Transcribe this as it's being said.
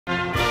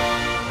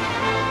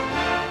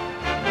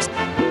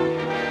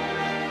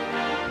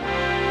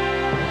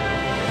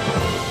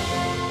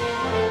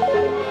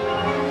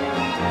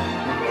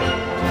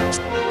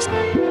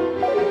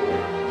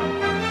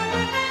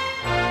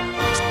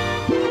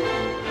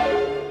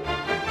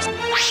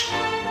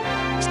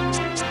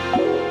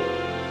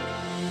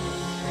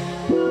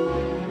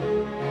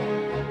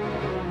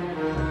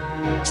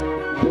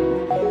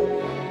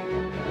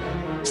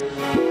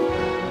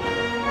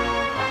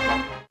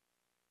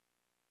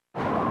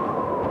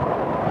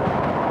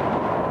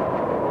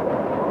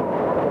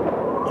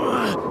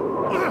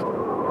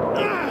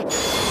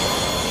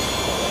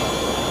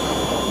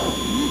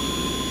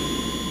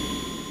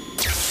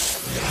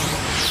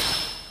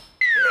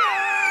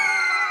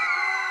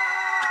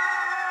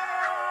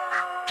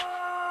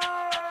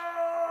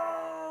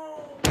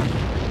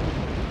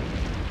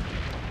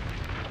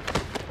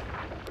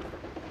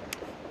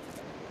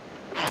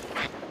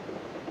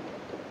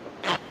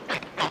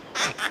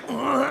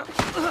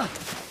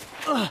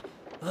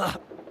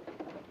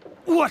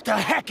What the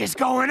heck is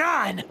going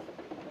on?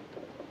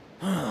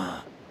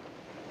 Huh?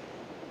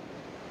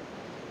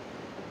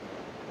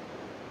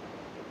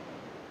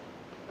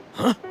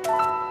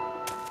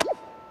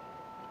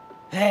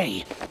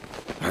 Hey,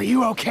 are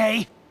you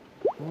okay?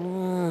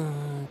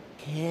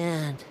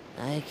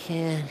 I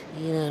can't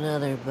eat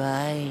another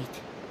bite.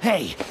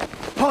 Hey,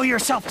 pull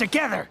yourself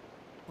together!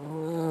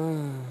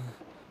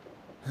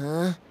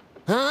 Huh?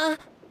 Huh?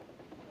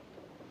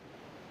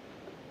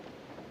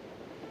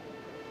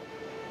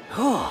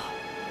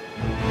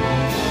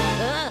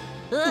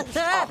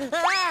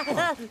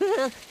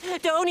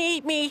 Don't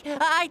eat me!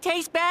 I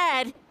taste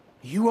bad!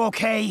 You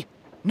okay?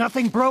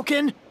 Nothing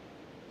broken?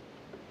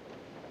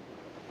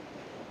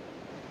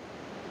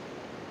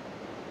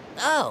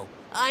 Oh,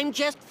 I'm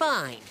just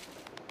fine.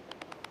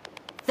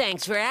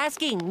 Thanks for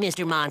asking,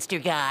 Mr. Monster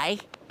Guy.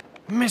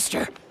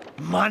 Mr.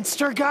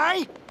 Monster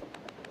Guy?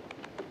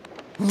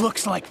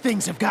 Looks like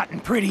things have gotten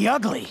pretty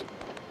ugly.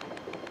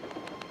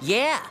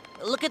 Yeah,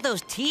 look at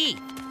those teeth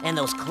and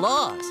those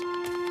claws.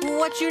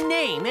 What's your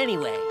name,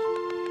 anyway?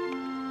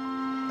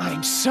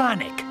 I'm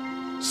Sonic.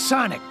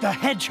 Sonic the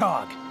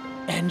Hedgehog.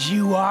 And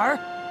you are?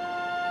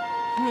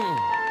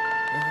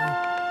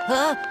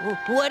 Huh?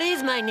 What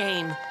is my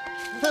name?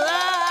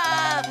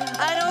 Ah!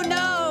 I don't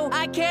know!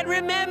 I can't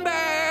remember!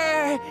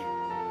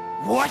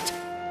 What?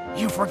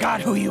 You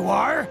forgot who you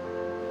are?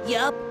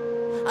 Yup.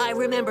 I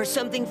remember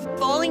something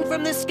falling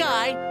from the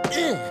sky,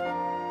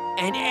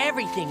 and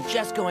everything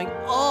just going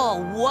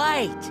all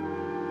white.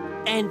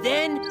 And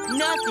then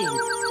nothing.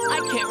 I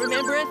can't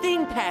remember a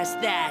thing past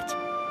that.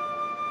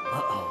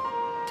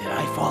 Uh-oh. Did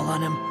I fall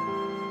on him?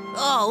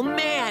 Oh,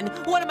 man!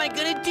 What am I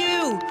gonna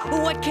do?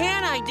 What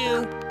can I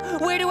do?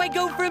 Where do I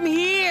go from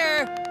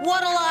here?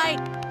 What'll I...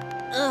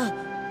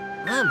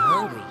 I'm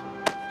hungry.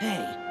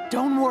 Hey,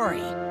 don't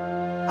worry.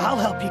 I'll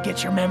help you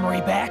get your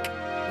memory back.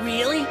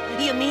 Really?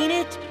 You mean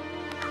it?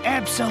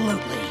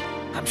 Absolutely.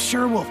 I'm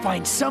sure we'll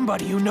find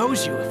somebody who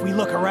knows you if we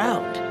look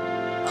around.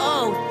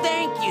 Oh,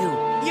 thank you.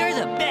 You're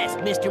the best,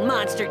 Mr.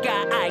 Monster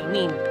Guy. I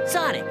mean,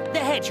 Sonic the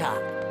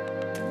Hedgehog.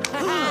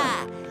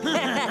 Ha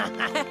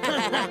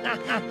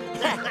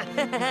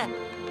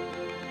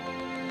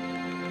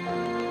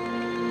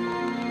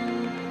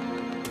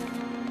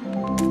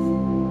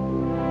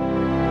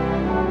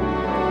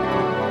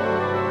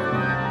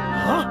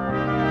Huh?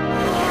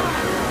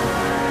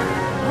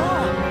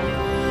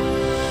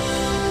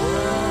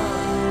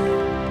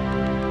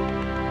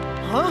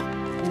 Huh?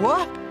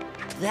 What?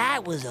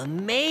 That was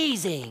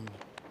amazing.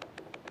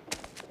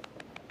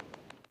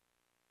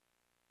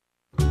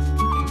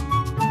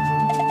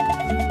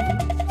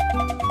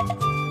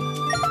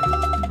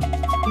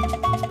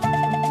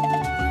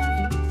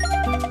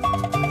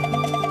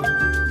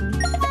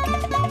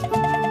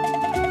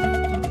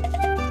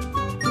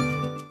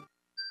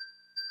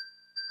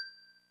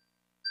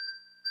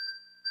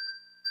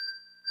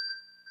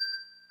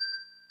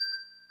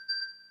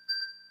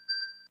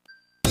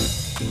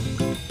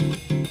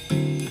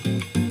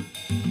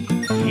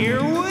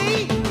 Here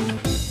we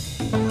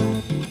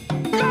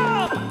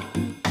go!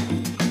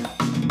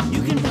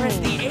 You can press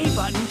the A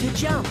button to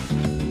jump.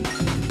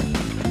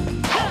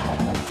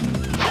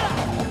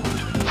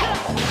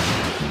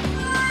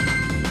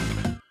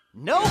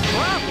 No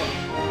problem.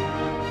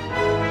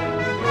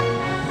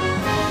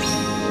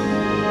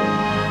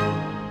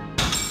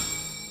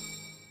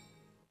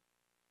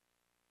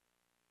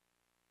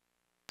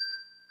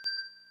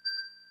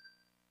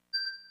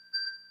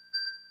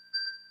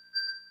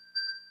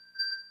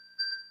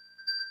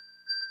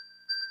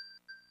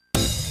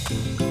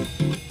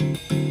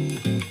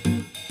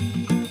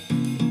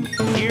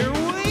 Here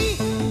we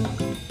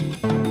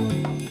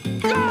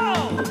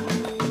go!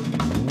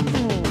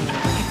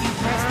 If you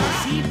press the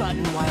C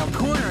button while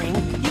cornering,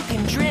 you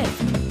can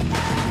drift.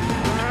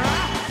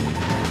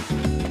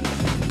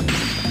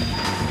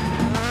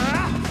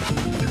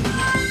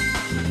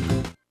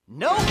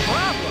 No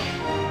problem.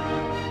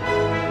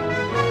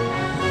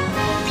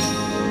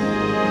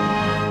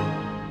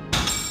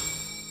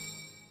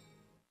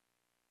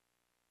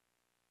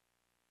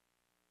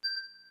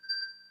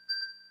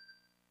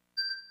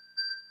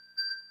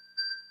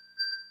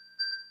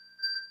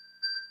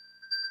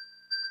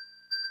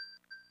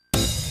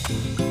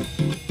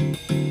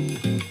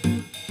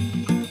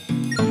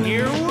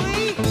 Here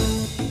we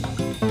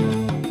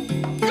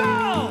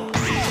go!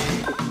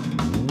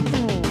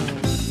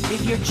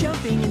 If you're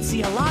jumping and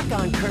see a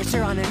lock-on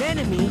cursor on an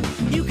enemy,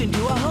 you can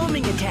do a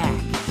homing attack.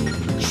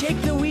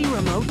 Shake the Wii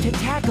remote to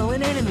tackle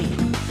an enemy.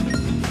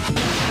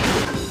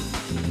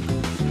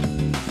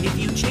 If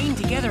you chain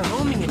together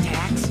homing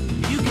attacks,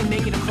 you can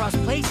make it across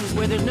places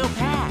where there's no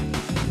path.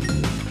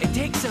 It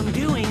takes some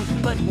doing,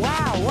 but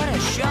wow, what a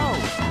show!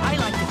 I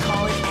like to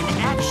call it an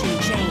action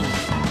chain.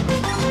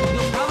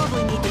 You'll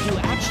probably need to do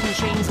action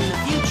chains in the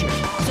future,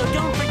 so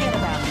don't forget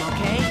about them,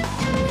 okay?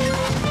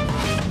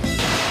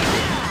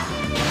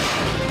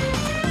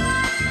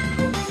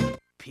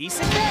 Piece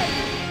of cake!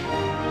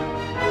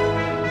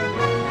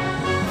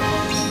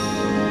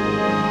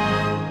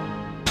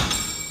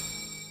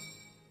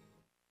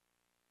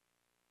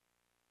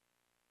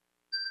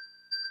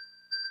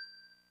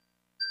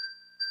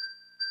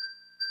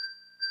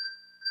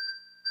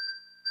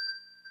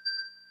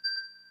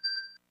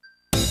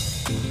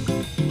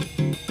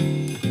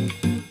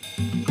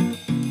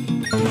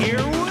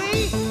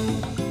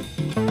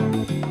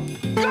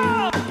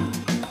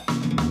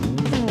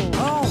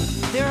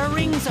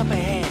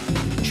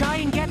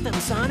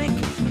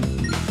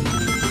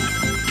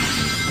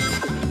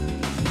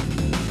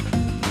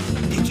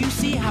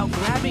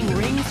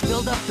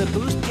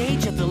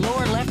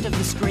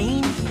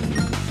 screen?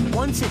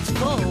 Once it's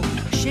full,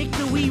 shake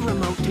the Wii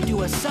remote to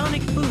do a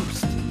sonic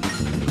boost.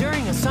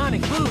 During a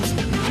sonic boost,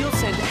 you'll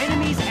send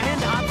enemies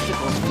and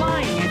obstacles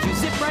flying as you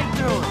zip right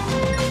through them.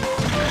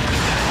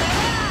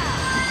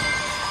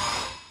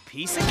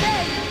 Piece of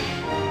cake!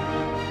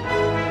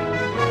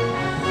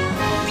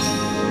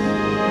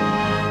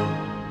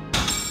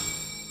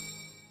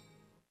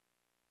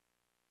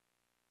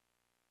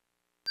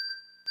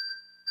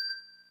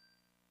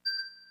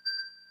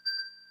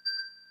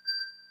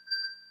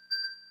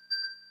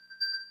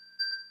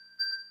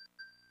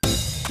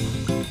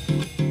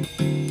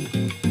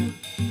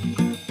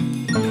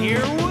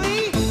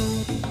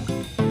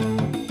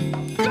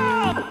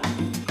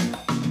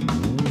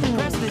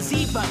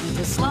 Button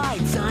to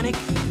slide, Sonic.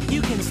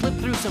 You can slip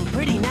through some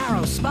pretty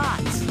narrow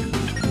spots.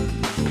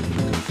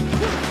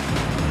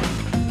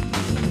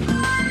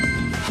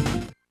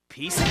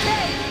 Piece of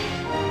cake!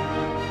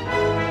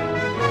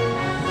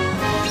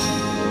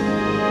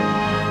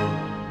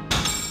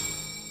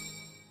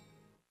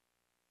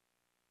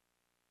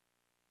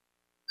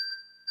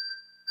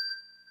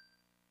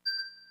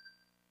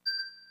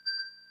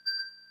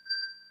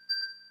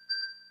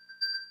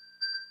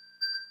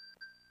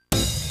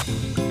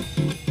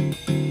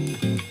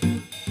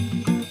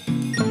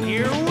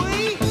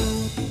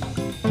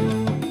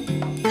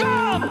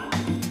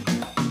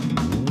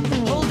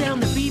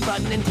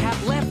 Button and tap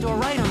left or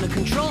right on the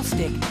control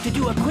stick to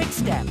do a quick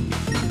step.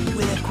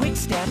 With a quick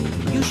step,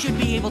 you should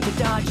be able to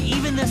dodge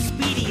even the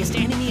speediest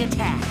enemy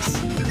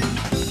attacks.